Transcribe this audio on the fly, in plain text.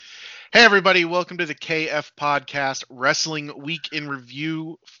Hey everybody, welcome to the KF Podcast Wrestling Week in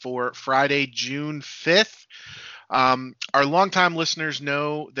Review for Friday, June 5th. Our longtime listeners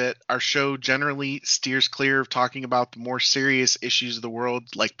know that our show generally steers clear of talking about the more serious issues of the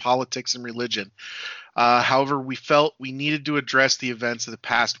world like politics and religion. However, we felt we needed to address the events of the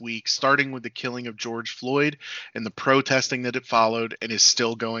past week, starting with the killing of George Floyd and the protesting that it followed and is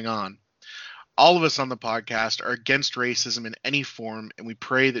still going on. All of us on the podcast are against racism in any form, and we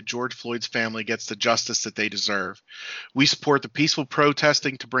pray that George Floyd's family gets the justice that they deserve. We support the peaceful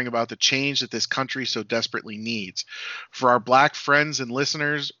protesting to bring about the change that this country so desperately needs. For our black friends and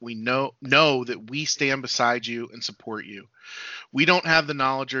listeners, we know that we stand beside you and support you. We don't have the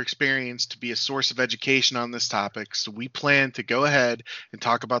knowledge or experience to be a source of education on this topic, so we plan to go ahead and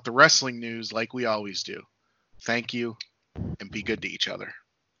talk about the wrestling news like we always do. Thank you, and be good to each other.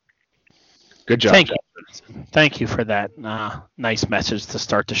 Good job. Thank you for that nice message to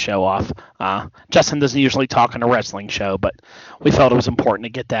start the show off. Justin doesn't usually talk on a wrestling show, but we felt it was important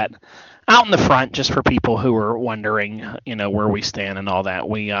to get that out in the front just for people who are wondering, where we stand and all that.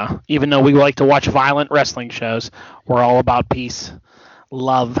 We, even though we like to watch violent wrestling shows, we're all about peace,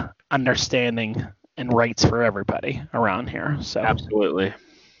 love, understanding, and rights for everybody around here. So absolutely.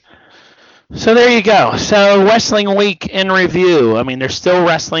 So there you go. So Wrestling Week in Review. I mean, there's still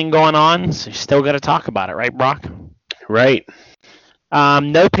wrestling going on, so you still got to talk about it, right, Brock? Right.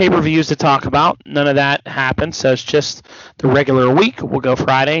 No pay-per-views to talk about. None of that happened, so it's just the regular week. We'll go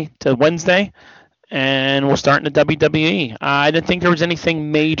Friday to Wednesday, and we'll start in the WWE. I didn't think there was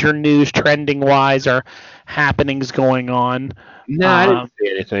anything major news trending-wise or happenings going on. No, I didn't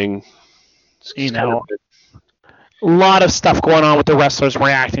see anything. A lot of stuff going on with the wrestlers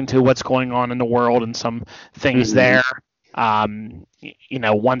reacting to what's going on in the world and some things there. One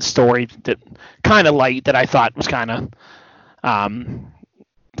story that kind of light that I thought was kind of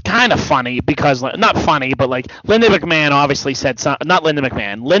funny because not funny, but like Linda McMahon obviously said some. Not Linda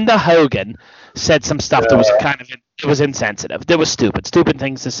McMahon. Linda Hogan said some stuff that was it was insensitive. That was stupid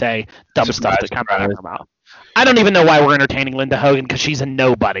things to say, dumb stuff that come out of her mouth. I don't even know why we're entertaining Linda Hogan because she's a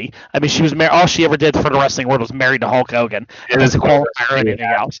nobody. I mean, she was all she ever did for the wrestling world was married to Hulk Hogan. It doesn't qualify or anything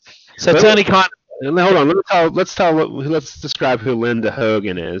else. So Tony Khan. Hold on. Let's describe who Linda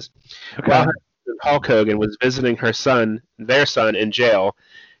Hogan is. Okay. While Hulk Hogan was visiting their son in jail,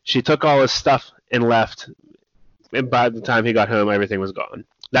 she took all his stuff and left. And by the time he got home, everything was gone.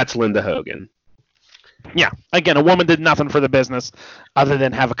 That's Linda Hogan. Yeah. Again, a woman did nothing for the business other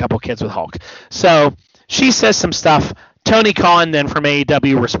than have a couple kids with Hulk. So she says some stuff. Tony Khan then from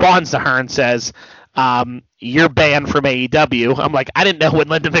AEW responds to her and says, you're banned from AEW. I'm like, I didn't know when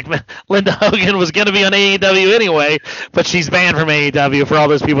Linda Hogan was going to be on AEW anyway, but she's banned from AEW for all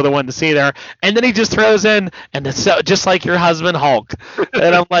those people that wanted to see her. And then he just throws in, and it's so, just like your husband Hulk.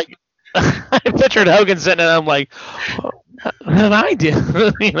 And I'm like, I pictured Hogan sitting there, and I'm like, what did I do?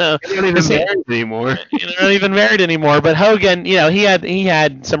 They're not even married anymore. They're not even married anymore. But Hogan, he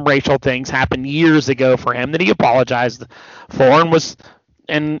had some racial things happen years ago for him that he apologized for and was.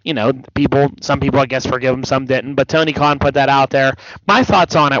 And, some people, I guess, forgive him, some didn't. But Tony Khan put that out there. My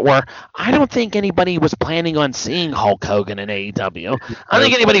thoughts on it were, I don't think anybody was planning on seeing Hulk Hogan in AEW. I don't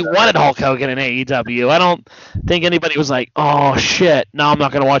think anybody wanted Hulk Hogan in AEW. I don't think anybody was like, oh, shit, no, I'm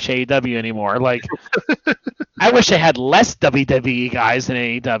not going to watch AEW anymore. Like, I wish they had less WWE guys in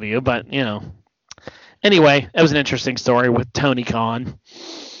AEW. But, Anyway, it was an interesting story with Tony Khan.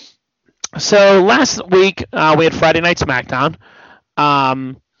 So last week, we had Friday Night SmackDown.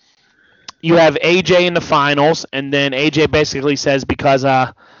 You have AJ in the finals, and then AJ basically says because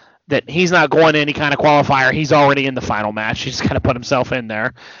that he's not going to any kind of qualifier, he's already in the final match. He just kind of put himself in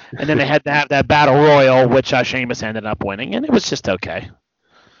there. And then they had to have that battle royal, which Sheamus ended up winning, and it was just okay.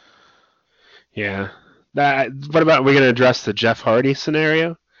 Yeah. What about, we're going to address the Jeff Hardy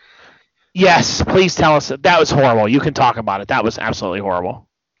scenario? Yes, please tell us. That was horrible. You can talk about it. That was absolutely horrible.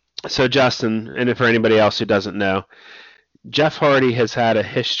 So, Justin, and for anybody else who doesn't know, Jeff Hardy has had a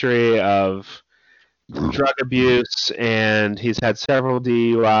history of drug abuse, and he's had several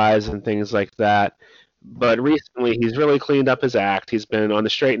DUIs and things like that. But recently, he's really cleaned up his act. He's been on the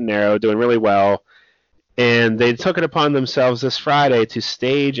straight and narrow, doing really well. And they took it upon themselves this Friday to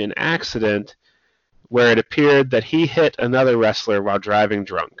stage an accident where it appeared that he hit another wrestler while driving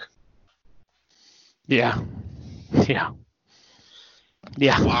drunk. Yeah.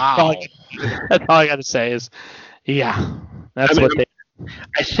 Wow. That's all I got to say is, yeah. I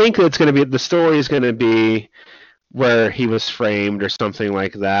think it's going to be, the story is going to be where he was framed or something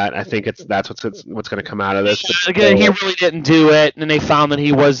like that. I think that's what's going to come out of this. Again, he really didn't do it, and they found that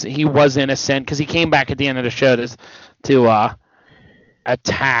he was innocent because he came back at the end of the show to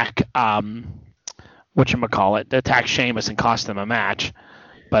attack whatchamacallit, attack Sheamus and cost him a match.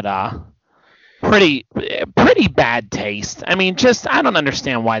 But pretty bad taste. I mean, just I don't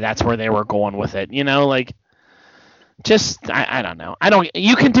understand why that's where they were going with it. Like just I don't know.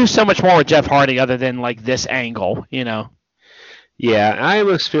 You can do so much more with Jeff Hardy other than like this angle. Yeah, I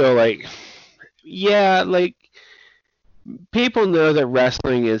almost feel like like people know that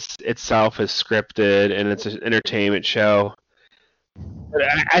wrestling itself is scripted and it's an entertainment show. But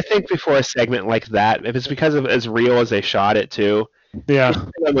I think before a segment like that, if it's because of as real as they shot it too, Yeah.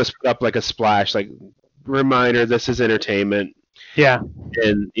 they almost put up like a splash, like reminder, this is entertainment. Yeah.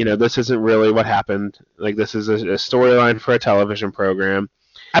 And this isn't really what happened. Like this is a storyline for a television program.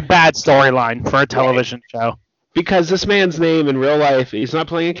 A bad storyline for a television show. Because this man's name in real life, he's not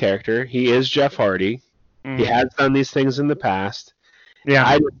playing a character. He is Jeff Hardy. He has done these things in the past. Yeah.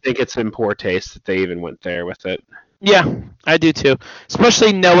 I just think it's in poor taste that they even went there with it. Yeah, I do too.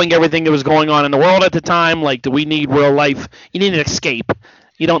 Especially knowing everything that was going on in the world at the time. Like, do we need real life? You need an escape.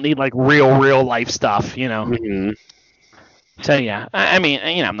 You don't need like real life stuff. Mm-hmm. So yeah, I mean,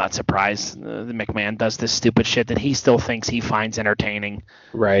 I'm not surprised the McMahon does this stupid shit that he still thinks he finds entertaining.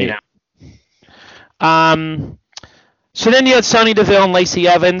 Right. So then you had Sonya Deville and Lacey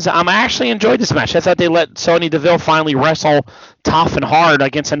Evans. I actually enjoyed this match. I thought they let Sonya Deville finally wrestle tough and hard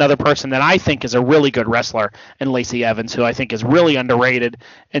against another person that I think is a really good wrestler, and Lacey Evans, who I think is really underrated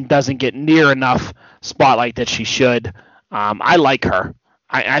and doesn't get near enough spotlight that she should. I like her.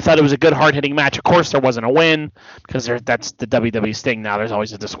 I thought it was a good, hard-hitting match. Of course, there wasn't a win because that's the WWE's thing now. There's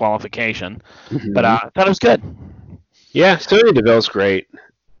always a disqualification. Mm-hmm. But I thought it was good. Yeah, Sonya Deville's great.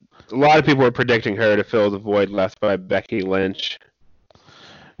 A lot of people were predicting her to fill the void left by Becky Lynch.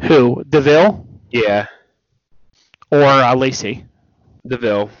 Who? Deville? Yeah. Or Lacey?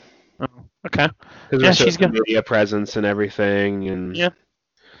 Deville. Oh, okay. Because she's good. Media presence and everything. And yeah.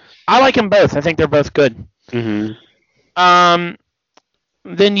 I like them both. I think they're both good. Mm-hmm.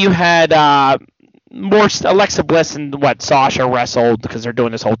 Then you had more Alexa Bliss and Sasha wrestled because they're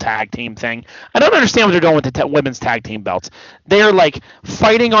doing this whole tag team thing. I don't understand what they're doing with the women's tag team belts. They're like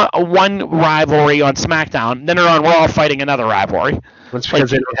fighting on one rivalry on SmackDown, then they're on Raw fighting another rivalry. That's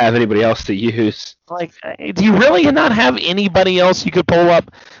because they don't have anybody else to use. Like, do you really not have anybody else you could pull up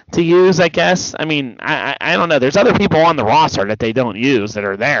to use? I guess. I mean, I don't know. There's other people on the roster that they don't use that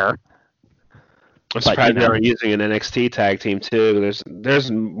are there. I'm surprised they aren't using an NXT tag team too.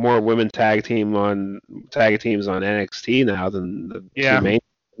 There's more women tag teams on NXT now than the two main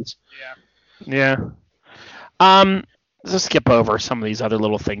ones. Yeah. Let's skip over some of these other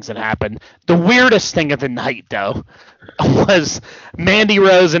little things that happened. The weirdest thing of the night, though, was Mandy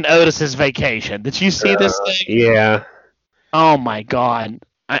Rose and Otis's vacation. Did you see this thing? Yeah. Oh my God.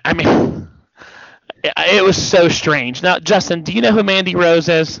 I mean, it was so strange. Now, Justin, do you know who Mandy Rose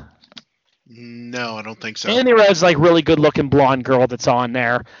is? No, I don't think so. Mandy Rose is like really good looking blonde girl that's on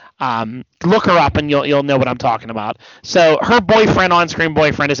there. Look her up and you'll know what I'm talking about. So her boyfriend, on-screen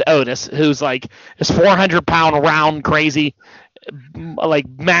boyfriend, is Otis, who's like this 400-pound round crazy like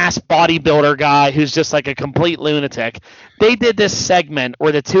mass bodybuilder guy who's just like a complete lunatic. They did this segment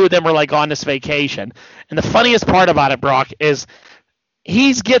where the two of them were like on this vacation. And the funniest part about it, Brock, is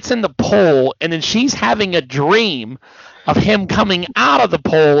he gets in the pool and then she's having a dream of him coming out of the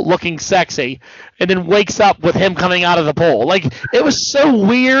pool looking sexy and then wakes up with him coming out of the pool. Like, it was so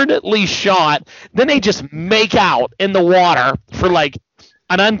weirdly shot. Then they just make out in the water for like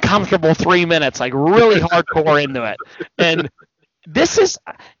an uncomfortable 3 minutes, like really hardcore into it. And this is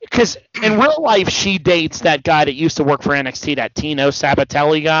because in real life she dates that guy that used to work for NXT, that Tino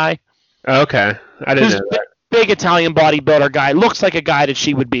Sabatelli guy. Okay. I didn't know that. Big Italian bodybuilder guy. Looks like a guy that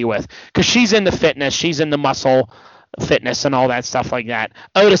she would be with because she's into fitness. She's into muscle fitness and all that stuff like that.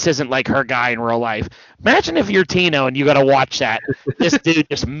 Otis isn't like her guy in real life. Imagine if you're Tino and you got to watch that. This dude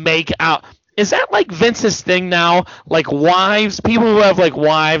just make out. Is that like Vince's thing now? Like wives, people who have like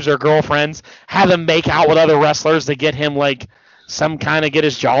wives or girlfriends have him make out with other wrestlers to get him like some kind of get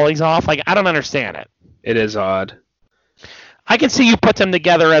his jollies off? Like, I don't understand it. It is odd. I can see you put them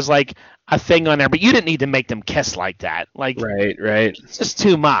together as like a thing on there, but you didn't need to make them kiss like that. Like, right. It's just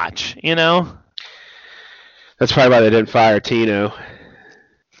too much, you know? That's probably why they didn't fire Tino.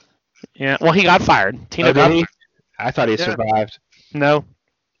 Yeah, well, he got fired. Tino got fired. I thought he survived. No.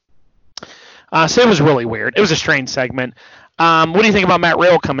 So it was really weird. It was a strange segment. What do you think about Matt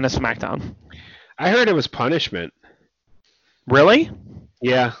Riddle coming to SmackDown? I heard it was punishment. Really?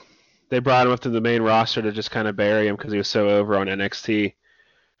 Yeah. They brought him up to the main roster to just kind of bury him because he was so over on NXT.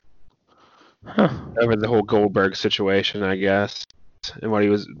 Huh. Over the whole Goldberg situation, I guess. And what he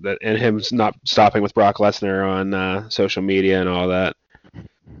was, and him not stopping with Brock Lesnar on social media and all that.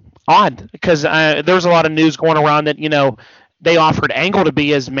 odd because there's a lot of news going around that they offered Angle to be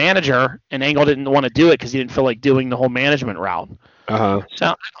his manager, and Angle didn't want to do it because he didn't feel like doing the whole management route. Uh-huh. So I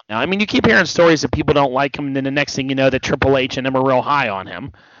don't know. I mean, you keep hearing stories that people don't like him, and then the next thing you know, that Triple H and him are real high on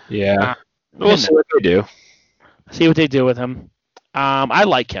him. Yeah. We'll see what they do. See what they do with him. I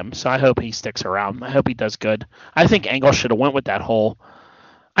like him, so I hope he sticks around. I hope he does good. I think Angle should have went with that whole.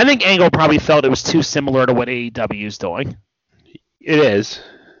 I think Angle probably felt it was too similar to what AEW is doing. It is.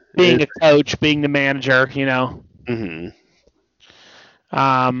 Being a coach, being the manager, Mm-hmm.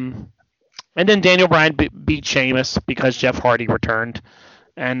 And then Daniel Bryan beat Sheamus because Jeff Hardy returned.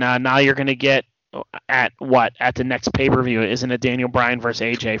 And now you're going to get at the next pay-per-view, isn't it Daniel Bryan versus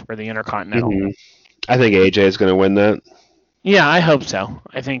AJ for the Intercontinental? Mm-hmm. I think AJ is going to win that. Yeah, I hope so.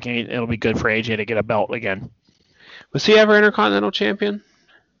 I think it'll be good for AJ to get a belt again. Was he ever Intercontinental Champion?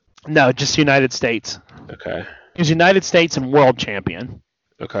 No, just United States. Okay. He was United States and World Champion.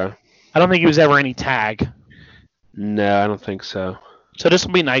 Okay. I don't think he was ever any tag. No, I don't think so. So this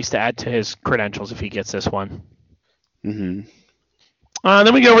will be nice to add to his credentials if he gets this one. Mm-hmm.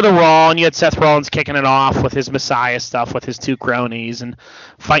 Then we go over to Raw, and you had Seth Rollins kicking it off with his Messiah stuff with his two cronies and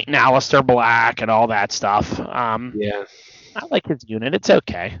fighting Aleister Black and all that stuff. Yeah. I like his unit. It's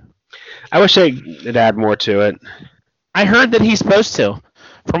okay. I wish they'd add more to it. I heard that he's supposed to.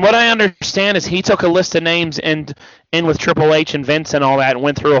 From what I understand is he took a list of names and in with Triple H and Vince and all that and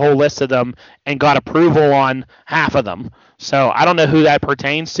went through a whole list of them and got approval on half of them. So I don't know who that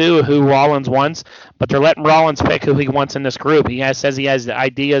pertains to, who Rollins wants, but they're letting Rollins pick who he wants in this group. Says he has the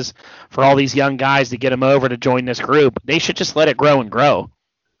ideas for all these young guys to get him over to join this group. They should just let it grow and grow.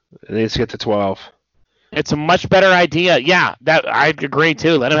 It needs to get to 12. It's a much better idea. Yeah, that I agree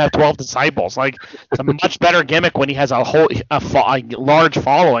too. Let him have 12 disciples. Like it's a much better gimmick when he has a large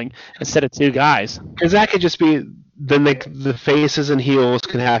following instead of two guys. Because that could just be then the faces and heels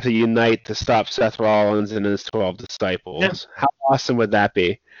can have to unite to stop Seth Rollins and his 12 disciples. Yeah. How awesome would that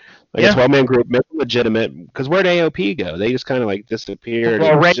be? Like a 12-man group, make them legitimate. Because where'd AOP go? They just kind of like disappeared.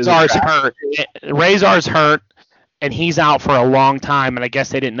 Well, Razor's hurt. Razor's hurt. And he's out for a long time, and I guess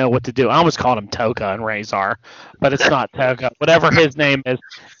they didn't know what to do. I almost called him Toka and Razor, but it's not Toka. Whatever his name is,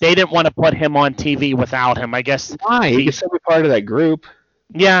 they didn't want to put him on TV without him. I guess. Why? He can still be part of that group.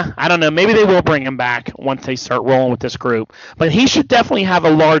 Yeah, I don't know. Maybe they will bring him back once they start rolling with this group. But he should definitely have a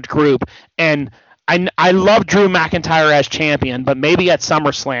large group. And I love Drew McIntyre as champion, but maybe at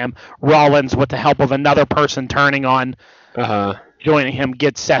SummerSlam, Rollins, with the help of another person turning on. Joining him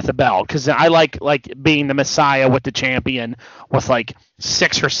gets Seth a belt because I like being the Messiah with the champion with like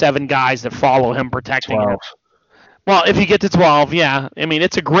 6 or 7 guys that follow him protecting 12. him. Well, if you get to 12, yeah. I mean,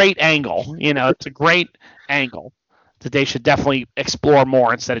 it's a great angle. It's a great angle that they should definitely explore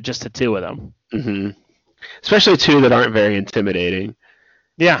more instead of just the 2 of them. Mm-hmm. Especially 2 that aren't very intimidating.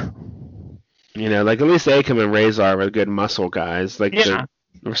 Yeah. Like at least Akam and Razor are good muscle guys. Like they're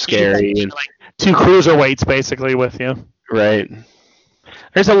scary. And like 2 cruiserweights basically with you. Right.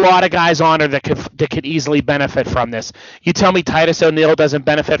 There's a lot of guys on there that could easily benefit from this. You tell me Titus O'Neil doesn't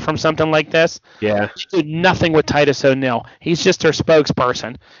benefit from something like this? Yeah. You do nothing with Titus O'Neil. He's just their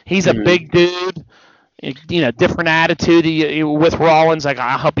spokesperson. He's a big dude, different attitude with Rollins. Like,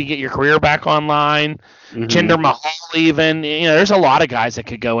 I'll help you get your career back online. Mm-hmm. Jinder Mahal even. There's a lot of guys that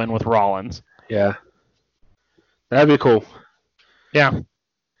could go in with Rollins. Yeah. That'd be cool. Yeah.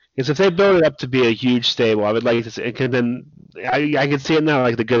 Because if they build it up to be a huge stable, I would like to see it. Then I can see it now,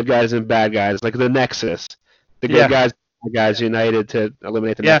 like the good guys and bad guys, like the Nexus. The good guys and bad guys united to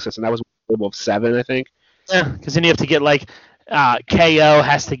eliminate the Nexus, and that was a stable of 7, I think. Yeah, because then you have to get like KO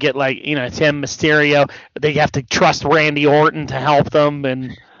has to get like Tim Mysterio. They have to trust Randy Orton to help them,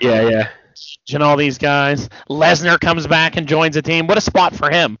 and and all these guys. Lesnar comes back and joins the team. What a spot for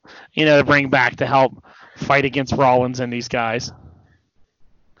him, to bring back to help fight against Rollins and these guys.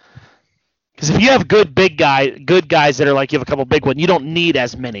 Because if you have good guys that are like you have a couple big ones, you don't need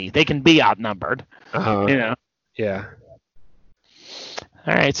as many. They can be outnumbered. Yeah.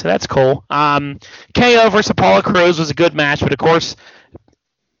 All right, so that's cool. KO versus Apollo Crews was a good match, but of course,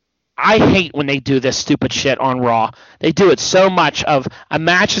 I hate when they do this stupid shit on Raw. They do it so much of a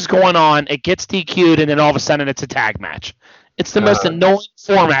match is going on, it gets DQ'd, and then all of a sudden it's a tag match. It's the most annoying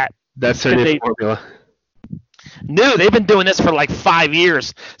format. That's their new formula. No, they've been doing this for like 5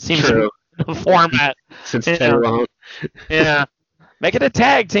 years. Seems True. The format since long. Yeah, make it a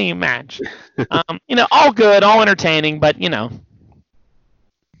tag team match. All good, all entertaining, but give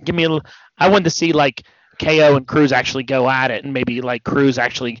me I wanted to see like KO and Cruz actually go at it, and maybe like Cruz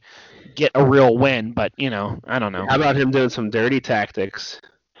actually get a real win. But I don't know. How about him doing some dirty tactics?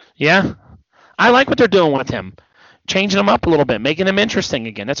 Yeah, I like what they're doing with him. changing them up a little bit, making them interesting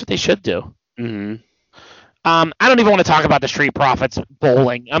again. That's what they should do. Mm-hmm. I don't even want to talk about the Street Profits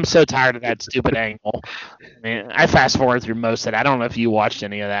bowling. I'm so tired of that stupid angle. I mean, I fast forward through most of it. I don't know if you watched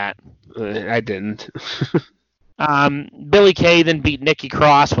any of that. I didn't. Billy Kay then beat Nikki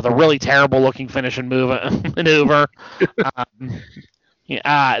Cross with a really terrible looking finishing maneuver. Then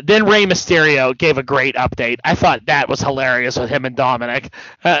Rey Mysterio gave a great update. I thought that was hilarious with him and Dominic.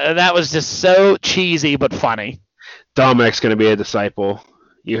 That was just so cheesy but funny. Dominic's going to be a disciple.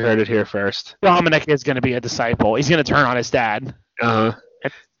 You heard it here first. Dominic is going to be a disciple. He's going to turn on his dad. Uh-huh.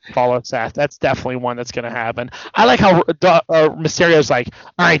 And follow Seth. That's definitely one that's going to happen. I like how Mysterio's like,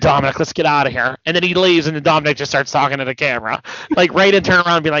 all right, Dominic, let's get out of here. And then he leaves, and then Dominic just starts talking to the camera. Like, Ray didn't turn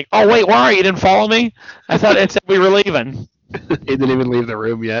around and be like, oh, wait, where are you? You didn't follow me? I thought it said we were leaving. He didn't even leave the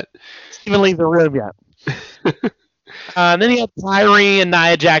room yet. Didn't even leave the room yet. Then he had Kyrie and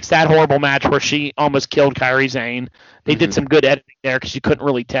Nia Jax, that horrible match where she almost killed Kyrie Sane. They did some good editing there because you couldn't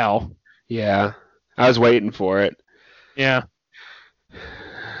really tell. Yeah. I was waiting for it. Yeah.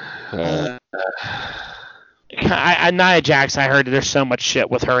 Nia Jax, I heard there's so much shit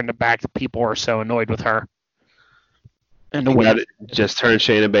with her in the back that people are so annoyed with her. And the way just turn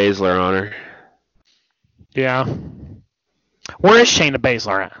Shayna Baszler on her. Yeah. Where is Shayna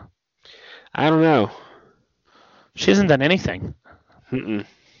Baszler at? I don't know. She hasn't done anything. Mm-mm.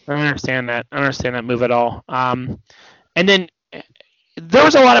 I don't understand that. I don't understand that move at all. And then there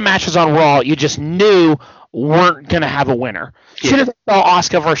was a lot of matches on Raw you just knew weren't going to have a winner. Should have saw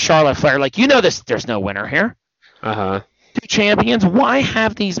Asuka versus Charlotte Flair. Like, you know this. There's no winner here. Uh-huh. Two champions. Why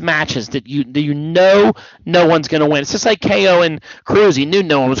have these matches that you know no one's going to win? It's just like KO and Cruz. You knew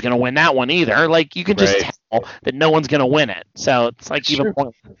no one was going to win that one either. Like, you can just tell that no one's going to win it. So it's like even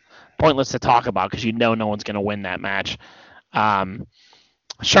pointless to talk about because you know no one's going to win that match.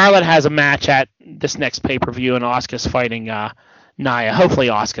 Charlotte has a match at this next pay-per-view, and Asuka's fighting Nia. Hopefully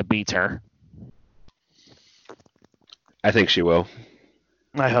Asuka beats her. I think she will.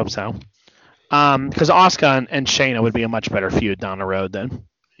 I hope so. Because Asuka and Shayna would be a much better feud down the road then.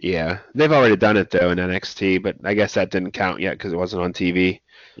 Yeah. They've already done it, though, in NXT, but I guess that didn't count yet because it wasn't on TV.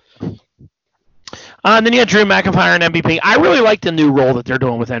 And then you had Drew McIntyre and MVP. I really like the new role that they're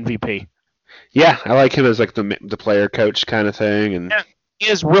doing with MVP. Yeah, I like him as like the player coach kind of thing. And yeah, he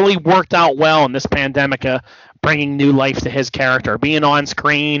has really worked out well in this pandemic, bringing new life to his character, being on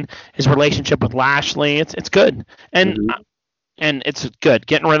screen, his relationship with Lashley. It's good, and it's good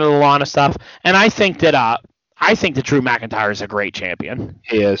getting rid of the Lana stuff. And I think that Drew McIntyre is a great champion.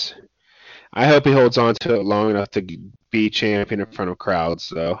 He is. I hope he holds on to it long enough to be champion in front of crowds,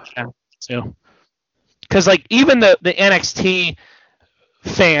 though. Yeah, too. Because like even the NXT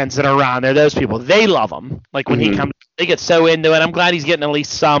fans that are around there, those people, they love him. Like when he comes, they get so into it. I'm glad he's getting at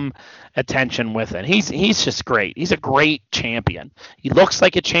least some attention with it. He's just great. He's a great champion. He looks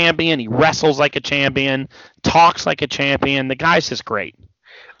like a champion. He wrestles like a champion. Talks like a champion. The guy's just great.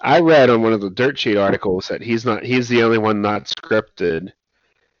 I read on one of the Dirt Sheet articles that he's the only one not scripted.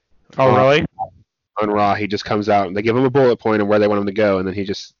 Oh, really? On Raw, he just comes out and they give him a bullet point of where they want him to go, and then he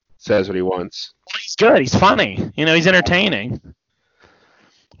just says what he wants. He's good. He's funny. He's entertaining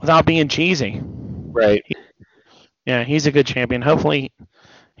without being cheesy. Right. Yeah, he's a good champion. Hopefully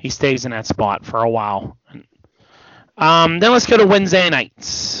he stays in that spot for a while. Then let's go to Wednesday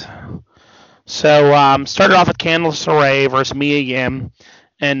nights. So started off with Candice LeRae versus Mia Yim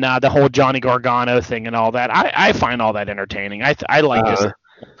and the whole Johnny Gargano thing and all that. I find all that entertaining. I like this.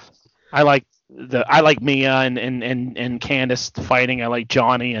 I like Mia and Candice fighting. I like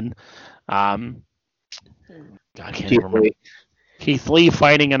Johnny and I can't remember. Keith Lee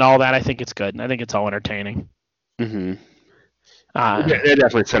fighting and all that. I think it's good. I think it's all entertaining. Mm-hmm. They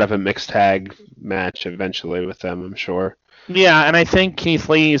definitely set up a mixed tag match eventually with them, I'm sure. Yeah, and I think Keith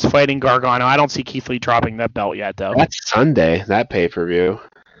Lee is fighting Gargano. I don't see Keith Lee dropping that belt yet, though. That's Sunday, that pay-per-view.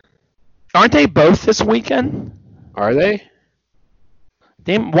 Aren't they both this weekend? Are they?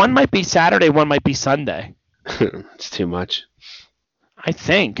 One might be Saturday, one might be Sunday. It's too much. I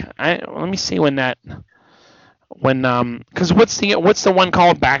think. Let me see because what's the one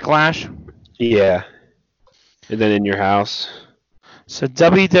called Backlash? Yeah. And then In Your House. So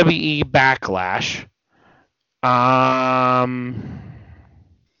WWE Backlash.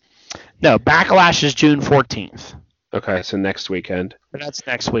 No, Backlash is June 14th. Okay, so next weekend. That's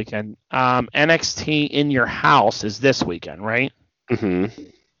next weekend. NXT In Your House is this weekend, right? Mm-hmm.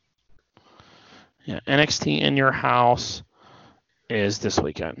 Yeah, NXT In Your House is this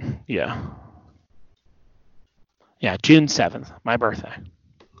weekend. Yeah. Yeah, June 7th, my birthday.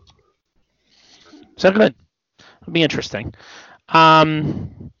 So good. It'll be interesting.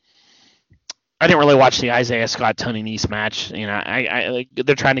 I didn't really watch the Isaiah Scott Tony Nese match. You know,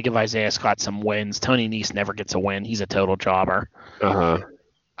 they're trying to give Isaiah Scott some wins. Tony Nese never gets a win. He's a total jobber.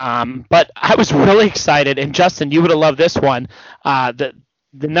 But I was really excited, and Justin, you would have loved this one. The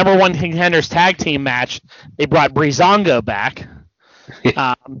number one contenders tag team match, they brought Breezango back.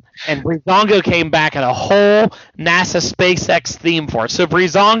 And Breezango came back at a whole NASA SpaceX theme for it. So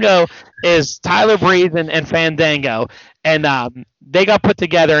Breezango is Tyler Breeze and Fandango, and they got put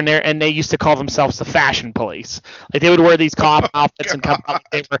together, and they used to call themselves the Fashion Police. Like, they would wear these cop outfits and come out.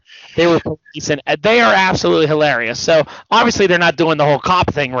 They were police, and they are absolutely hilarious. So obviously they're not doing the whole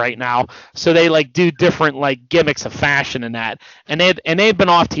cop thing right now. So they like do different like gimmicks of fashion and that. And they'd been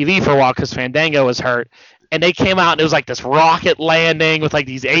off TV for a while because Fandango was hurt. And they came out, and it was like this rocket landing with like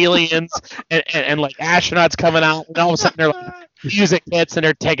these aliens and like astronauts coming out, and all of a sudden they're like music hits, and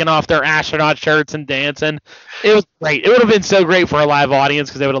they're taking off their astronaut shirts and dancing. It was great. It would have been so great for a live audience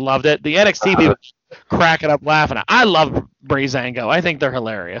because they would have loved it. The NXT people cracking up laughing. I love Breezango. I think they're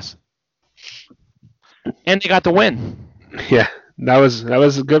hilarious, and they got the win. Yeah, that was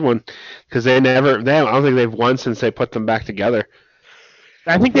a good one because I don't think they've won since they put them back together.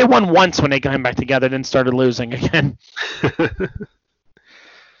 I think they won once when they came back together, then started losing again. But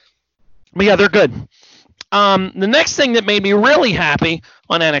yeah, they're good. The next thing that made me really happy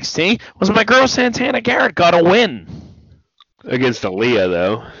on NXT was my girl Santana Garrett got a win. Against Aaliyah,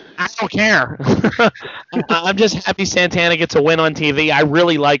 though. I don't care. I'm just happy Santana gets a win on TV. I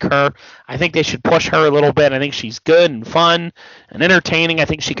really like her. I think they should push her a little bit. I think she's good and fun and entertaining. I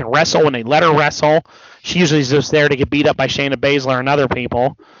think she can wrestle when they let her wrestle. She usually is just there to get beat up by Shayna Baszler and other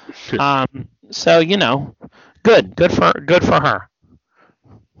people. So, you know, good for her.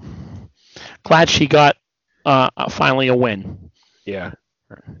 Glad she got finally a win. Yeah.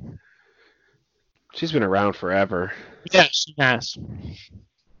 She's been around forever. Yeah, she has.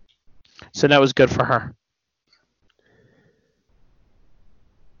 So that was good for her.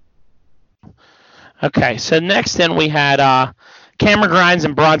 Okay, so next then we had Cameron Grimes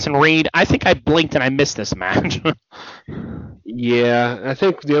and Bronson Reed. I think I blinked and I missed this match. Yeah, I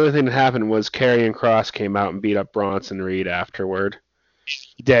think the only thing that happened was Karrion Kross came out and beat up Bronson Reed afterward.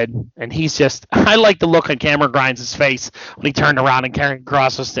 He did, and he's just. I like the look on Cameron Grimes' face when he turned around and Karrion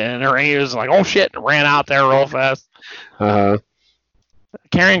Kross was standing there. And he was like, "Oh shit!" and ran out there real fast.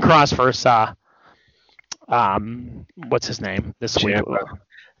 Karrion Kross versus what's his name this Ciampa. week?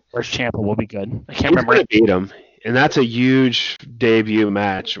 Where's Ciampa will be good. I can't He's remember. Gonna beat him, and that's a huge debut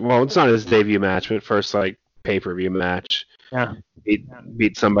match. Well, it's not his debut match, but first like pay-per-view match. Yeah,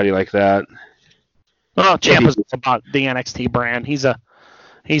 beat somebody like that. Well, Ciampa's about the NXT brand. He's a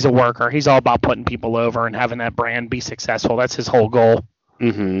worker. He's all about putting people over and having that brand be successful. That's his whole goal.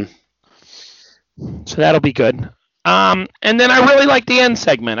 Mm-hmm. So that'll be good. And then I really like the end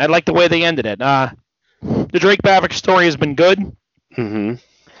segment. I like the way they ended it. The Drake Maverick story has been good. Mm-hmm.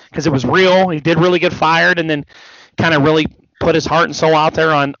 Because it was real. He did really get fired, and then kind of really put his heart and soul out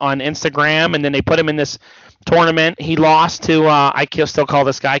there on Instagram, and then they put him in this tournament. He lost to, I still call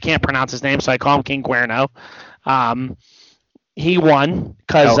this guy, I can't pronounce his name, so I call him King Cuerno. He won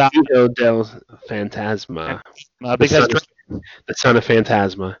because... del Fantasma. Because the son of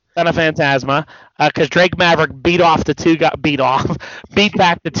Phantasma. Because Drake Maverick beat back the two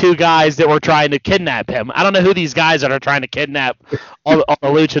guys that were trying to kidnap him. I don't know who these guys that are trying to kidnap all the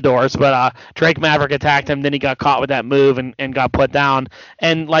luchadors, but Drake Maverick attacked him. Then he got caught with that move and got put down.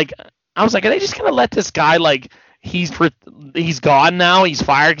 And like, I was like, are they just gonna let this guy like? He's gone now. He's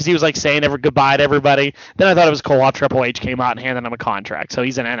fired because he was like saying goodbye to everybody. Then I thought it was cool how Triple H came out and handed him a contract, so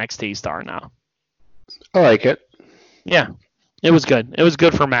he's an NXT star now. I like it. Yeah, it was good. It was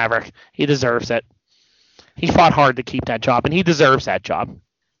good for Maverick. He deserves it. He fought hard to keep that job, and he deserves that job.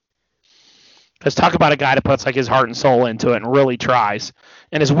 Because talk about a guy that puts like his heart and soul into it and really tries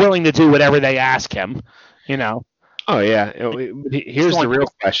and is willing to do whatever they ask him. You know. Oh yeah. Here's the real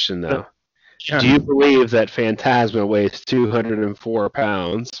question though. Do you believe that Phantasma weighs 204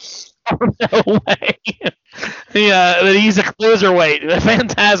 pounds? No way. Yeah, but he's a cruiserweight.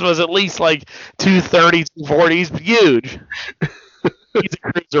 Phantasma's at least like 230, 240. He's huge. He's a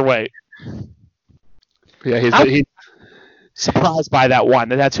cruiserweight. Yeah, he's surprised by that one.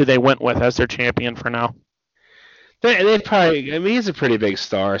 That's who they went with as their champion for now. They probably. I mean, he's a pretty big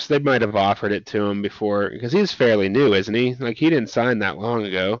star, so they might have offered it to him before because he's fairly new, isn't he? Like he didn't sign that long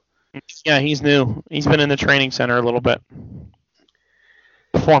ago. Yeah, he's new. He's been in the training center a little bit.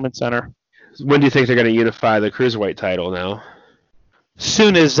 Performance center. When do you think they're going to unify the cruiserweight title now?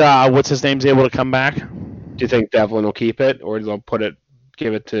 Soon as what's his name's able to come back. Do you think Devlin will keep it, or they'll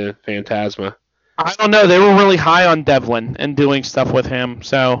give it to Phantasma? I don't know. They were really high on Devlin and doing stuff with him.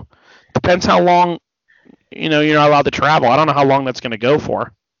 So Depends how long, you're not allowed to travel. I don't know how long that's going to go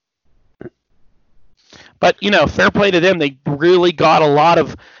for. But, fair play to them. They really got a lot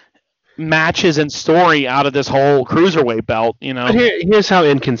of matches and story out of this whole cruiserweight belt, But here's how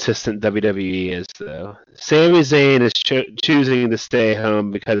inconsistent WWE is, though. Sami Zayn is choosing to stay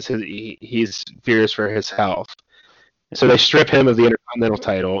home because he's fears for his health. So they strip him of the Intercontinental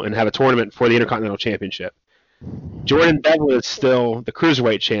title and have a tournament for the Intercontinental Championship. Jordan Devlin is still the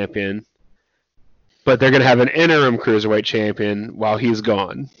Cruiserweight champion, but they're going to have an interim Cruiserweight champion while he's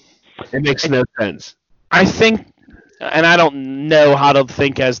gone. It makes no sense. I think, and I don't know how to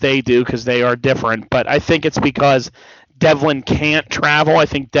think as they do because they are different, but I think it's because Devlin can't travel. I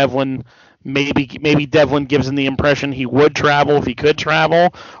think Devlin, maybe Devlin gives him the impression he would travel if he could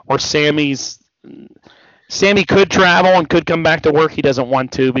travel, or Sammy could travel and could come back to work. He doesn't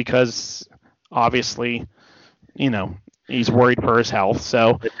want to because obviously, he's worried for his health.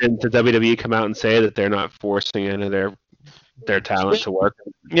 So did the WWE come out and say that they're not forcing any of their talent to work?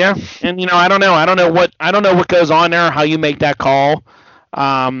 Yeah, and I don't know what goes on there, how you make that call.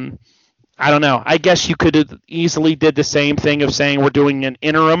 I don't know. I guess you could have easily did the same thing of saying we're doing an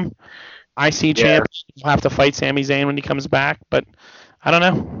interim IC champion. You'll have to fight Sami Zayn when he comes back, but I don't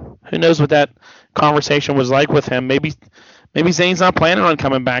know. Who knows what that conversation was like with him? Maybe Zayn's not planning on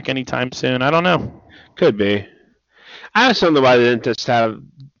coming back anytime soon. I don't know. Could be. I also don't know why they didn't just have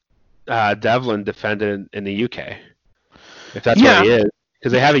Devlin defended in the UK. If that's what he is.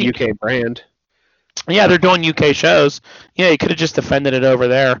 Because they have a UK brand. Yeah, they're doing UK shows. Yeah, you could have just defended it over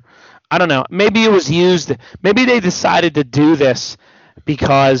there. I don't know. Maybe it was used. Maybe they decided to do this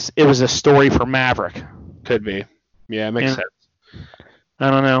because it was a story for Maverick. Could be. Yeah, it makes sense.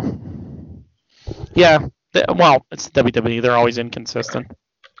 I don't know. Yeah. It's WWE. They're always inconsistent.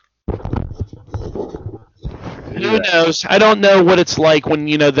 Who knows? I don't know what it's like when,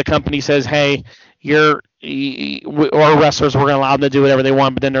 the company says, hey, or wrestlers, we're going to allow them to do whatever they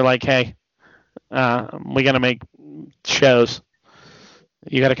want, but then they're like, hey, we got to make shows.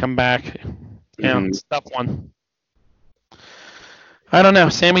 You got to come back. It's a tough one. I don't know.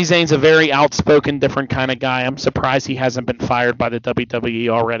 Sami Zayn's a very outspoken, different kind of guy. I'm surprised he hasn't been fired by the WWE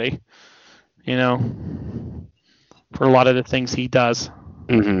already. For a lot of the things he does.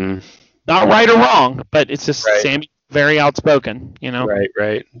 Mm-hmm. Not right or wrong, but it's just Sami very outspoken.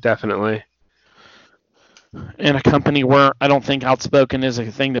 Right. Definitely. In a company where I don't think outspoken is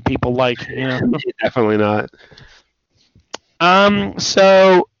a thing that people like. Definitely not.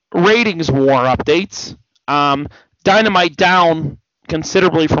 So ratings war updates. Dynamite down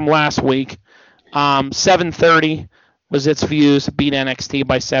considerably from last week. 730 was its views, beat NXT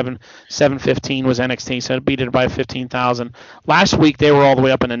by 715 was NXT, so it beat it by 15,000. Last week they were all the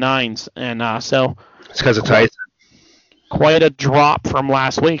way up in the nines, and so it's because of Tyson. Quite a drop from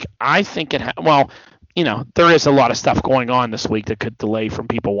last week. I think it. There is a lot of stuff going on this week that could delay from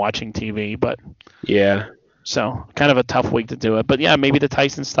people watching TV, but yeah. So kind of a tough week to do it, but yeah, maybe the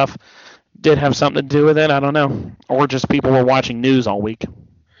Tyson stuff did have something to do with it. I don't know, or just people were watching news all week.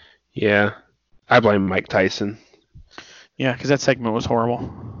 Yeah, I blame Mike Tyson. Yeah, because that segment was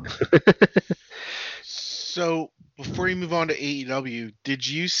horrible. So before you move on to AEW, did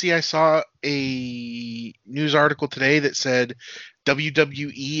you see I saw a news article today that said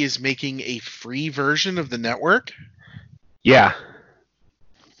WWE is making a free version of the network? Yeah.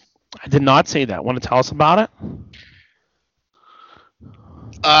 I did not see that. Want to tell us about it?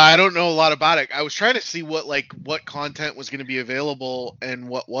 I don't know a lot about it. I was trying to see what content was going to be available and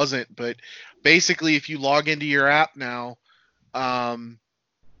what wasn't, but basically if you log into your app now,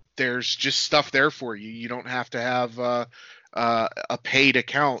 there's just stuff there for you. You don't have to have a paid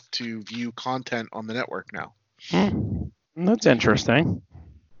account to view content on the network now. That's interesting.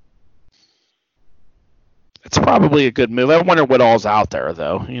 It's probably a good move. I wonder what all's out there,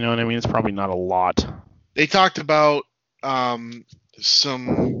 though. You know what I mean? It's probably not a lot. They talked about some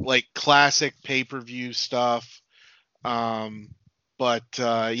classic pay-per-view stuff, but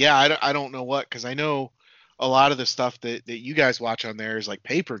I don't know what, because I know a lot of the stuff that you guys watch on there is like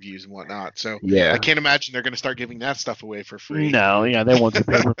pay-per-views and whatnot. So yeah. I can't imagine they're going to start giving that stuff away for free. No, yeah, they want the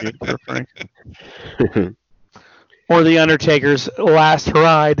pay-per-view for free. Or The Undertaker's Last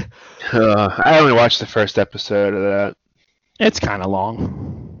Ride. I only watched the first episode of that. It's kind of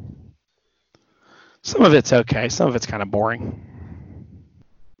long. Some of it's okay. Some of it's kind of boring.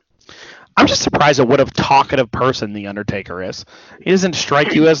 I'm just surprised at what a talkative person The Undertaker is. He doesn't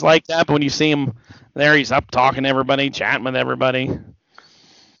strike you as like that, but when you see him there, he's up talking to everybody, chatting with everybody.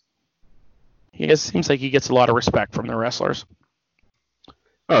 It seems like he gets a lot of respect from the wrestlers.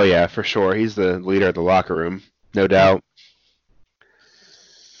 Oh, yeah, for sure. He's the leader of the locker room, no doubt.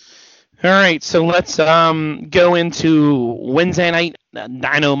 All right, so let's go into Wednesday night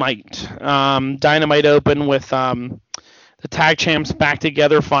Dynamite. Dynamite open with the tag champs back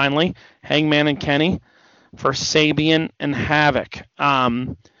together finally, Hangman and Kenny for Sabian and Havoc.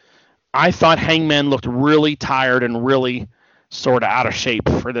 I thought Hangman looked really tired and really sort of out of shape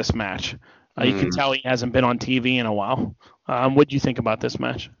for this match. You can tell he hasn't been on TV in a while. What do you think about this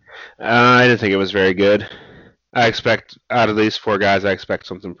match? I didn't think it was very good. I expect, out of these four guys, I expect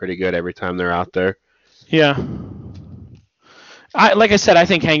something pretty good every time they're out there. Yeah. Like I said, I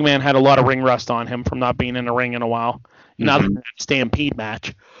think Hangman had a lot of ring rust on him from not being in the ring in a while. Not that Stampede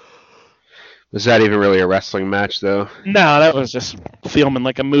match. Was that even really a wrestling match, though? No, that was just filming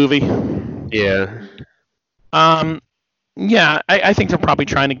like a movie. Yeah. Yeah, I think they're probably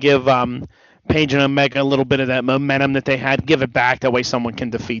trying to give Page and Omega a little bit of that momentum that they had, give it back. That way someone can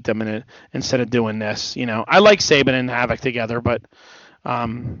defeat them instead of doing this. I like Sabian and Havoc together, but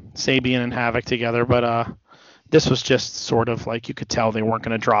this was just sort of like you could tell they weren't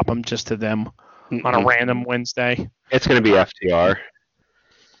going to drop them just to them on a random Wednesday. It's going to be FTR.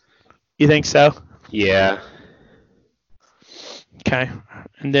 You think so? Yeah. Okay.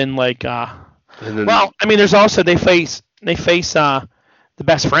 And then well, I mean, there's also they face the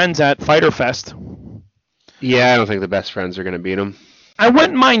Best Friends at Fyter Fest. Yeah, I don't think the Best Friends are going to beat them. I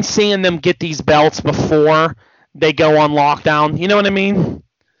wouldn't mind seeing them get these belts before they go on lockdown. You know what I mean?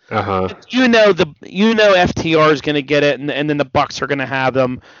 You know FTR is going to get it, and then the Bucks are going to have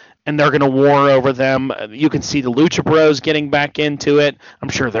them, and they're going to war over them. You can see the Lucha Bros getting back into it. I'm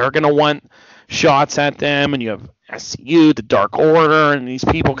sure they're going to want shots at them, and you have SCU, the Dark Order, and these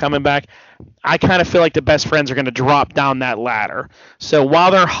people coming back. I kind of feel like the Best Friends are going to drop down that ladder. So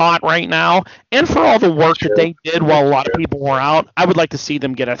while they're hot right now, and for all the work that they did while a lot of people were out, I would like to see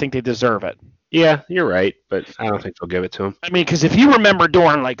them get it. I think they deserve it. Yeah, you're right, but I don't think they'll give it to them. I mean, because if you remember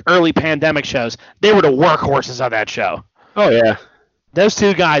during like early pandemic shows, they were the workhorses of that show. Oh, yeah. Those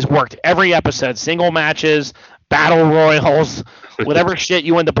two guys worked every episode, single matches, battle royals, whatever shit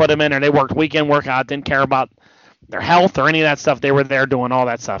you wanted to put them in, and they worked weekend workout, didn't care about their health or any of that stuff. They were there doing all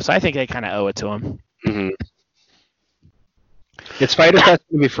that stuff. So I think they kind of owe it to them. Mm-hmm. Is Fyter Fest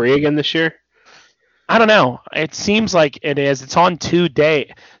going to be free again this year? I don't know. It seems like it is. It's on 2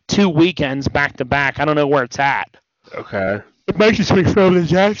 weekends back to back. I don't know where it's at. Okay. It might just be from the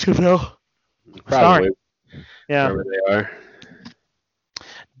Jacksonville. Probably. Sorry. Yeah. Wherever they are.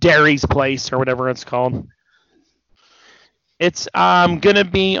 Derry's Place or whatever it's called. It's gonna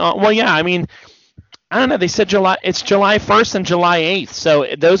be well, yeah. I mean, I don't know. They said It's July 1st and July 8th, so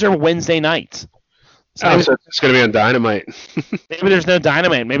those are Wednesday nights. So it's gonna be on Dynamite. Maybe there's no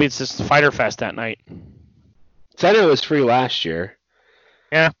Dynamite. Maybe it's just Fyter Fest that night. So I know it was free last year.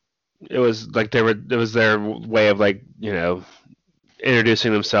 Yeah. It was like it was their way of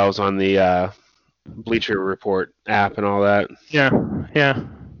introducing themselves on the Bleacher Report app and all that. Yeah.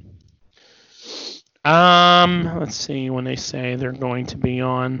 Let's see when they say they're going to be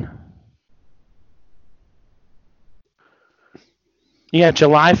on. Yeah,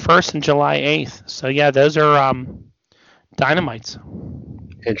 July 1st and July 8th. So yeah, those are Dynamites.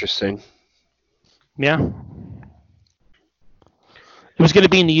 Interesting. Yeah. It was going to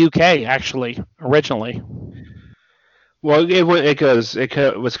be in the UK actually originally. Well, it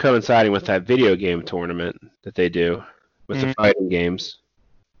was coinciding with that video game tournament that they do with the fighting games.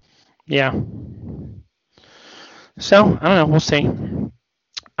 Yeah. So, I don't know. We'll see.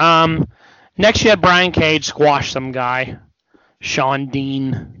 Next, you had Brian Cage squash some guy, Sean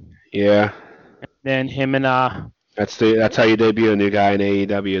Dean. Yeah. And then him and That's how you debut a new guy in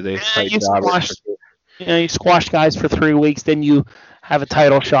AEW. They fight jobbers. You squash guys for 3 weeks, then you have a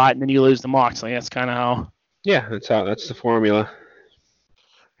title shot, and then you lose to Moxley. That's kind of how. Yeah, that's the formula.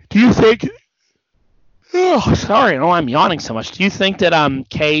 Do you think? Oh, sorry. Oh, I'm yawning so much. Do you think that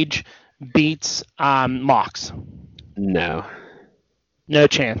Cage beats Mox? No. No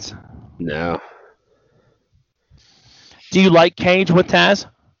chance. No. Do you like Cage with Taz?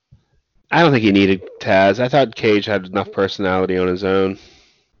 I don't think he needed Taz. I thought Cage had enough personality on his own.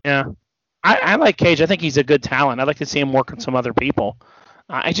 Yeah. I like Cage. I think he's a good talent. I'd like to see him work with some other people.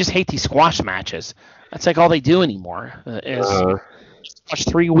 I just hate these squash matches. That's like all they do anymore is watch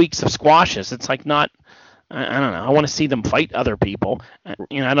 3 weeks of squashes. It's like not. I don't know. I want to see them fight other people. I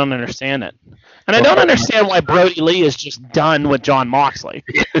don't understand it, and I don't understand why Brody Lee is just done with John Moxley.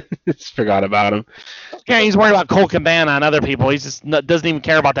 Just forgot about him. Okay, he's worried about Colt Cabana and other people. He just doesn't even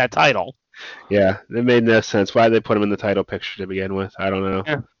care about that title. Yeah, it made no sense. Why did they put him in the title picture to begin with? I don't know.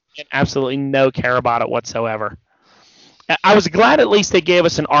 Yeah, absolutely no care about it whatsoever. I was glad at least they gave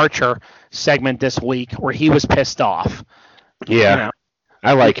us an Archer segment this week where he was pissed off. Yeah.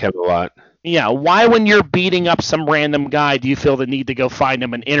 I like him a lot. Yeah, why when you're beating up some random guy do you feel the need to go find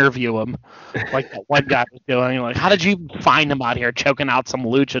him and interview him like that one guy was doing? Like, how did you find him out here choking out some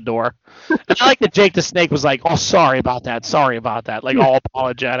luchador? And I like that Jake the Snake was like, oh, sorry about that, like all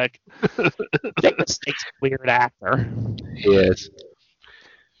apologetic. Jake the Snake's a weird actor. He is.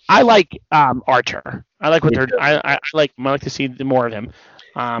 I like Archer. I like what they're. I like to see more of him.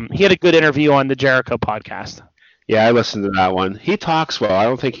 He had a good interview on the Jericho podcast. Yeah, I listened to that one. He talks well. I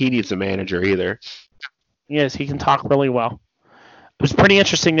don't think he needs a manager either. Yes, he can talk really well. It was pretty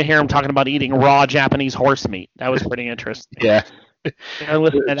interesting to hear him talking about eating raw Japanese horse meat. That was pretty interesting. Yeah.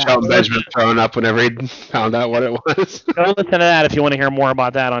 Listen to Shelton Benjamin throwing up whenever he found out what it was. Go listen to that if you want to hear more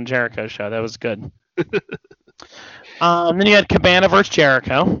about that on Jericho's show. That was good. Then you had Cabana versus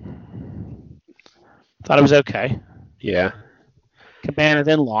Jericho. Thought it was okay. Yeah. Cabana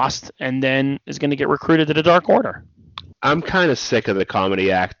then lost and then is going to get recruited to the Dark Order. I'm kind of sick of the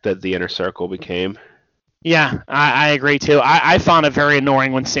comedy act that the Inner Circle became. Yeah, I agree too. I found it very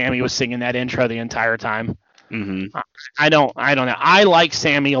annoying when Sammy was singing that intro the entire time. Mm-hmm. I don't know. I like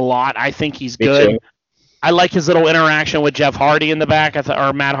Sammy a lot. I think he's Me good. too. I like his little interaction with Jeff Hardy in the back,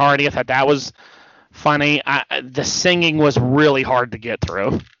 or Matt Hardy. I thought that was funny. The singing was really hard to get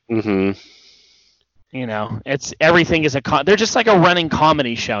through. Mm-hmm. You know, everything is they're just like a running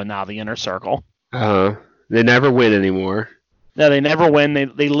comedy show now, the Inner Circle. They never win anymore. No, they never win.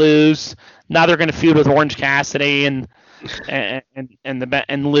 They lose. Now they're going to feud with Orange Cassidy and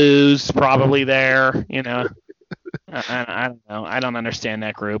lose probably there. You know, I don't know. I don't understand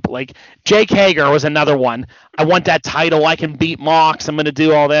that group. Like Jake Hager was another one. I want that title. I can beat Mox. I'm going to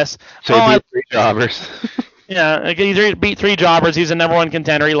do all this. So he beat 3 jobbers. Yeah, he beat 3 jobbers. He's a #1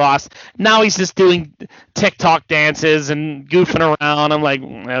 contender. He lost. Now he's just doing TikTok dances and goofing around. I'm like,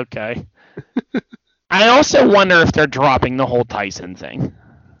 okay. I also wonder if they're dropping the whole Tyson thing.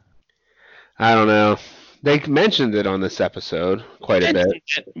 I don't know. They mentioned it on this episode quite a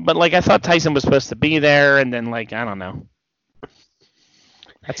bit. But, like, I thought Tyson was supposed to be there, and then, like, I don't know.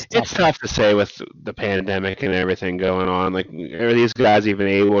 It's tough to say with the pandemic and everything going on. Like, are these guys even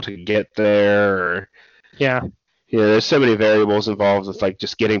able to get there? Or, yeah. There's so many variables involved with, like,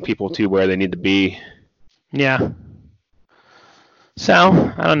 just getting people to where they need to be. Yeah.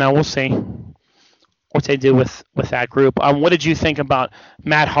 So, I don't know. We'll see what they do with that group. What did you think about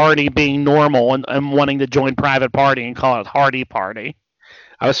Matt Hardy being normal and wanting to join Private Party and call it Hardy Party?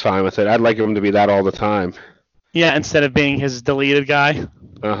 I was fine with it. I'd like him to be that all the time. Yeah, instead of being his deleted guy.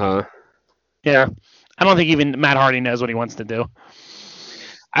 Uh-huh. Yeah. I don't think even Matt Hardy knows what he wants to do.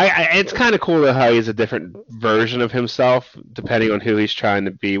 It's kind of cool how he's a different version of himself depending on who he's trying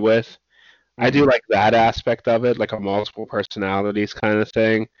to be with. I do like that aspect of it, like a multiple personalities kind of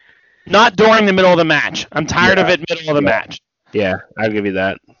thing. Not during the middle of the match. I'm tired of it middle of the match. Yeah, I'll give you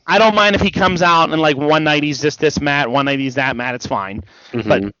that. I don't mind if he comes out and like one night he's just this Matt, one night he's that Matt. It's fine. Mm-hmm.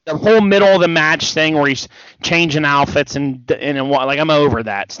 But the whole middle of the match thing where he's changing outfits and like I'm over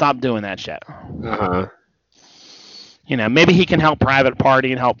that. Stop doing that shit. Uh-huh. You know, maybe he can help Private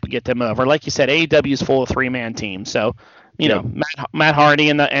Party and help get them over. Like you said, AEW is full of 3-man teams. So, you know, Matt Hardy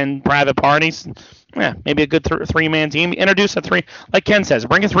and Private Parties, yeah, maybe a good 3-man team. Introduce a 3, like Ken says,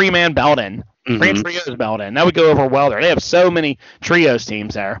 bring a 3-man belt in. Mm-hmm. Bring a trios belt in. That would go over well there. They have so many trios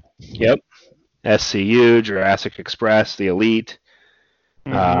teams there. Yep. SCU, Jurassic Express, The Elite,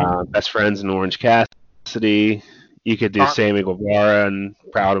 Best Friends and Orange Cassidy. You could do Sammy Guevara and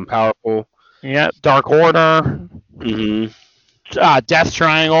Proud and Powerful. Yeah, Dark Order. Mm-hmm. Death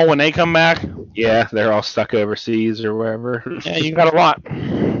Triangle when they come back. Yeah, they're all stuck overseas or wherever. Yeah, you got a lot.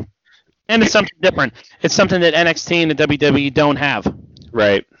 And it's something different. It's something that NXT and the WWE don't have.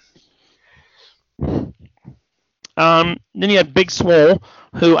 Right. Then you had Big Swole,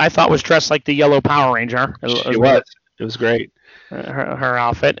 who I thought was dressed like the Yellow Power Ranger. She was. It was great. Her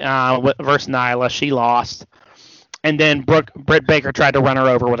outfit versus Nyla. She lost. And then Britt Baker tried to run her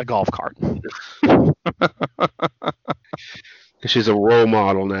over with a golf cart. She's a role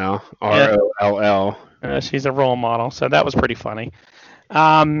model now. ROLL. She's a role model, so that was pretty funny.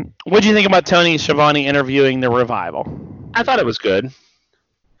 What do you think about Tony Schiavone interviewing the Revival? I thought it was good.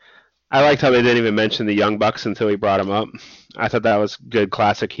 I liked how they didn't even mention the Young Bucks until he brought them up. I thought that was good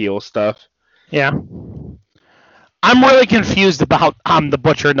classic heel stuff. Yeah. I'm really confused about the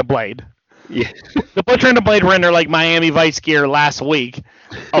Butcher and the Blade. Yeah. The Butcher and the Blade were in their like Miami Vice gear last week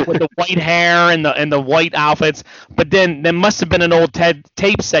with the white hair and the white outfits. But then there must have been an old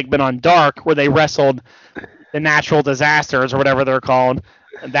tape segment on Dark where they wrestled the Natural Disasters or whatever they're called.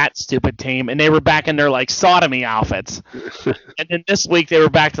 that stupid team, and they were back in their like sodomy outfits. And then this week they were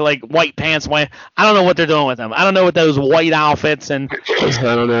back to like white pants. I don't know what they're doing with them. I don't know what those white outfits and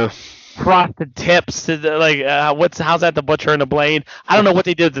I don't know. frosted tips to the, like how's that the Butcher and the Blade? I don't know what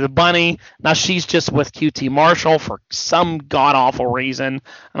they did to the bunny. Now she's just with QT Marshall for some god awful reason.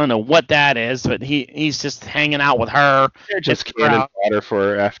 I don't know what that is, but he's just hanging out with her. They're just cannon fodder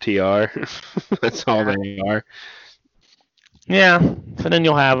for FTR. That's all they are. Yeah, so then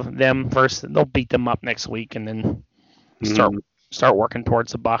you'll have them first. They'll beat them up next week, and then start working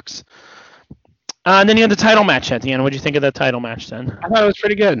towards the Bucks. And then you had the title match at the end. What did you think of that title match then? I thought it was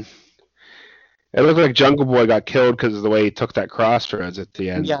pretty good. It looked like Jungle Boy got killed because of the way he took that crossroads at the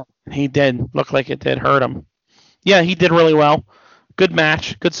end. Yeah, he did. Looked like it did hurt him. Yeah, he did really well. Good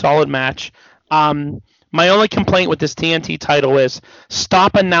match. Good solid match. My only complaint with this TNT title is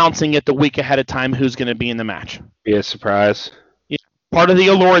stop announcing it the week ahead of time who's going to be in the match. Be a surprise. Yeah. Part of the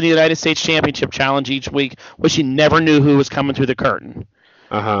allure of the United States Championship Challenge each week was you never knew who was coming through the curtain.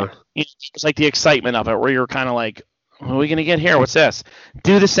 Uh-huh. It's like the excitement of it where you're kind of like, what are we going to get here? What's this?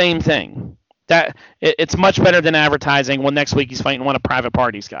 Do the same thing. It's much better than advertising. Well, next week he's fighting one of Private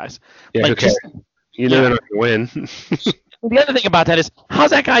Party's guys. Yeah, like, okay. You know they're not going to win. The other thing about that is, how's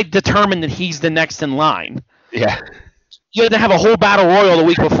that guy determined that he's the next in line? Yeah. You have to have a whole battle royal the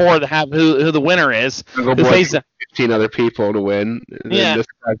week before to have who the winner is. Who face 15 other people to win. And yeah. This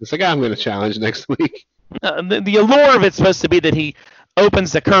guy's just like, I'm going to challenge next week. The allure of it's supposed to be that he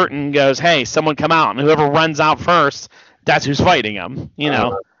opens the curtain and goes, hey, someone come out. And whoever runs out first, that's who's fighting him. You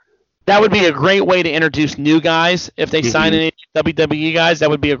know. That would be a great way to introduce new guys. If they sign any WWE guys,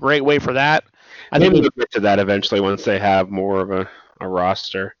 that would be a great way for that. I think we'll get to that eventually once they have more of a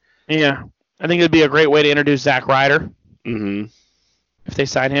roster. Yeah. I think it would be a great way to introduce Zack Ryder. Mm-hmm. If they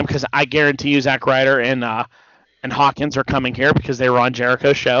sign him, because I guarantee you Zack Ryder and Hawkins are coming here because they were on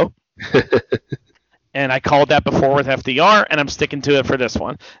Jericho's show. And I called that before with FDR, and I'm sticking to it for this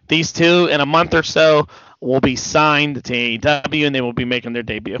one. These two, in a month or so, will be signed to AEW, and they will be making their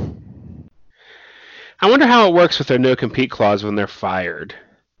debut. I wonder how it works with their no-compete clause when they're fired.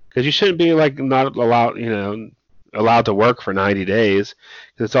 Because you shouldn't be like not allowed to work for 90 days.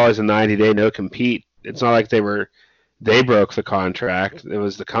 Because it's always a 90-day no-compete. It's not like they broke the contract. It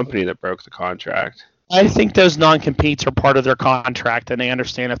was the company that broke the contract. I think those non-competes are part of their contract, and they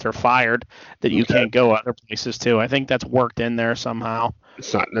understand if they're fired that you can't go other places too. I think that's worked in there somehow.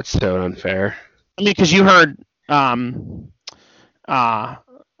 That's so unfair. I mean, because you heard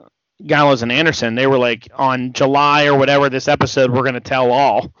Gallows and Anderson, they were like, on July or whatever, this episode, we're going to tell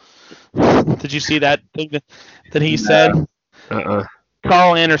all. Did you see that thing that he said?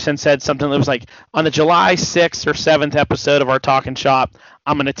 Carl Anderson said something that was like, on the July 6th or 7th episode of our Talking Shop,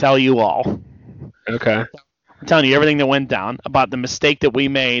 I'm going to tell you all. Okay. I'm telling you everything that went down about the mistake that we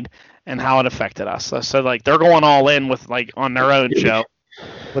made and how it affected us. So like, they're going all in with like on their own show.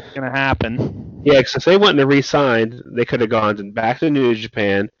 What's going to happen? Yeah, because if they wouldn't have re-signed, they could have gone back to New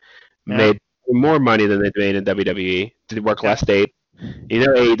Japan, made more money than they'd made in WWE, did work less date.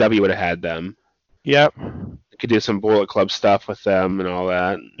 AEW would have had them. Yep. They could do some Bullet Club stuff with them and all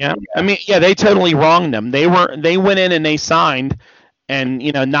that. Yeah. I mean, they totally wronged them. They went in and they signed, and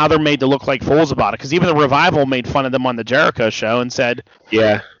now they're made to look like fools about it. Because even the Revival made fun of them on the Jericho show and said,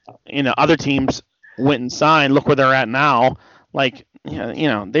 other teams went and signed. Look where they're at now. Like,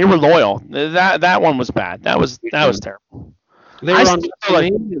 they were loyal. That one was bad. That was terrible. They were on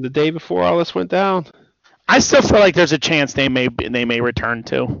the day before all this went down. I still feel like there's a chance they may return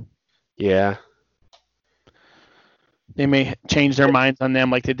too. Yeah. They may change their minds on them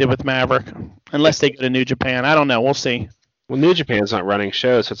like they did with Maverick, unless they go to New Japan. I don't know. We'll see. Well, New Japan's not running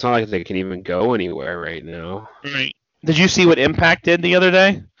shows, so it's not like they can even go anywhere right now. Right. Did you see what Impact did the other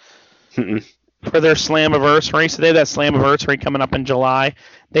day? For their Slammiversary. So they have that Slammiversary coming up in July.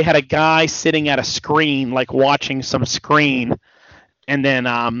 They had a guy sitting at a screen, like watching some screen, and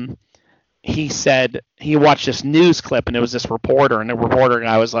then he said he watched this news clip, and it was this reporter, and the reporter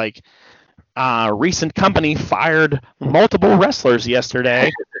guy was like, recent company fired multiple wrestlers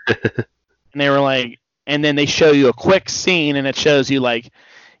yesterday. And they were like, and then they show you a quick scene, and it shows you like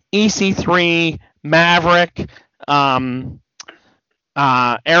EC3, Maverick,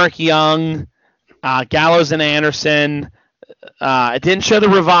 Eric Young, Gallows and Anderson. It didn't show the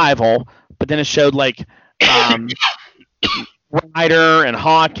Revival, but then it showed like Ryder and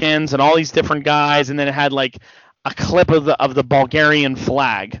Hawkins and all these different guys, and then it had like a clip of the Bulgarian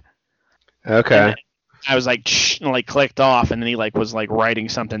flag. Okay. I was like, and like clicked off, and then he like was like writing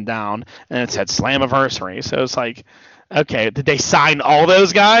something down, and it said Slammiversary. So it's like, okay, did they sign all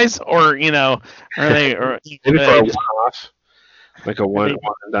those guys, or are they? Or, maybe for a one-off. Like a one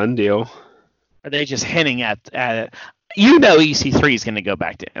and done deal. Are they just hinting at it? You know, EC3 is going to go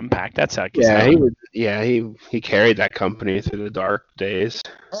back to Impact. That's how it gets known. He carried that company through the dark days.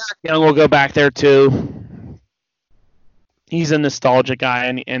 Young will go back there too. He's a nostalgia guy,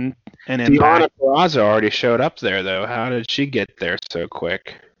 and Impact. Deonna Purrazzo already showed up there, though. How did she get there so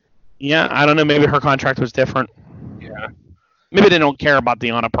quick? Yeah, I don't know. Maybe her contract was different. Yeah. Maybe they don't care about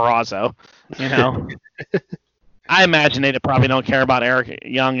Deonna Purrazzo. You know. I imagine they probably don't care about Eric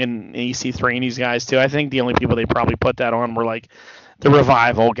Young and EC3 and these guys too. I think the only people they probably put that on were like the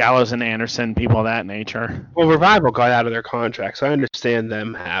Revival, Gallows and Anderson, people of that nature. Well, Revival got out of their contract, so I understand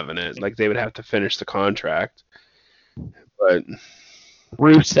them having it. Like they would have to finish the contract. But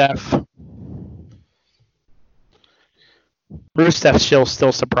Rusev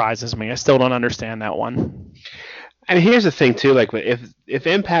still surprises me. I still don't understand that one. And here's the thing too, like if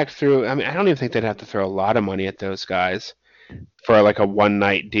Impact threw, I mean, I don't even think they'd have to throw a lot of money at those guys for like a one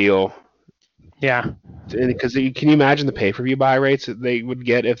night deal. Yeah. Because can you imagine the pay-per-view buy rates that they would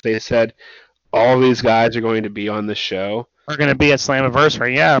get if they said all these guys are going to be on the show? Are going to be at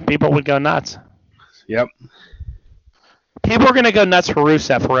Slammiversary. Yeah, people would go nuts. Yep. People are going to go nuts for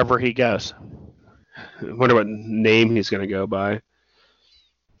Rusev wherever he goes. I wonder what name he's going to go by.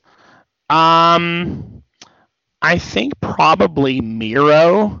 I think probably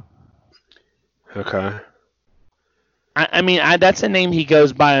Miro. Okay. I mean, that's a name he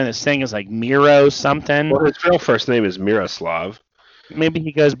goes by on his thing is like Miro something. Well, his real first name is Miroslav. Maybe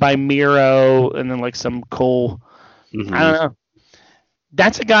he goes by Miro and then like some cool. Mm-hmm. I don't know.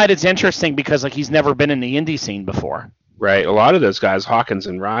 That's a guy that's interesting because like he's never been in the indie scene before. Right. A lot of those guys, Hawkins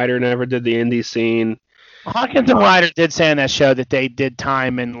and Ryder, never did the indie scene. Hawkins and Ryder did say on that show that they did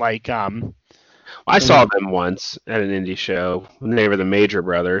time in like I saw them once at an indie show when they were the Major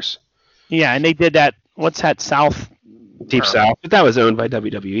Brothers. Yeah, and they did that. What's that Deep South, but that was owned by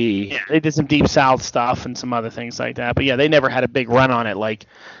WWE. Yeah, they did some Deep South stuff and some other things like that. But yeah, they never had a big run on it like,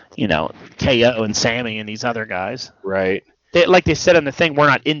 you know, KO and Sammy and these other guys. Right. Like they said on the thing, we're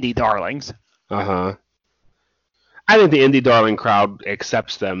not indie darlings. Uh-huh. I think the indie darling crowd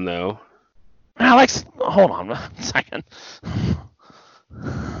accepts them, though. Alex, hold on a second.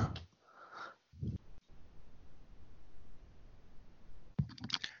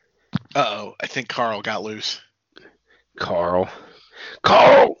 Uh-oh, I think Carl got loose. Carl!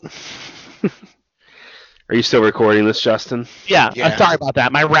 Are you still recording this, Justin? Yeah. I'm sorry about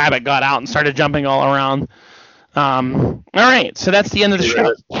that. My rabbit got out and started jumping all around. All right, so that's the end of the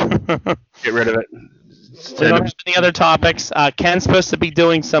show. Get rid of it. We don't have any other topics. Ken's supposed to be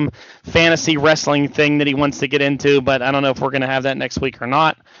doing some fantasy wrestling thing that he wants to get into, but I don't know if we're going to have that next week or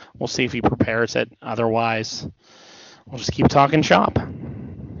not. We'll see if he prepares it. Otherwise, we'll just keep talking shop.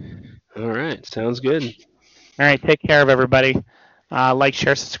 All right, sounds good. All right, take care of everybody. Like,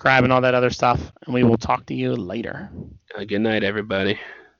 share, subscribe, and all that other stuff, and we will talk to you later. Good night, everybody.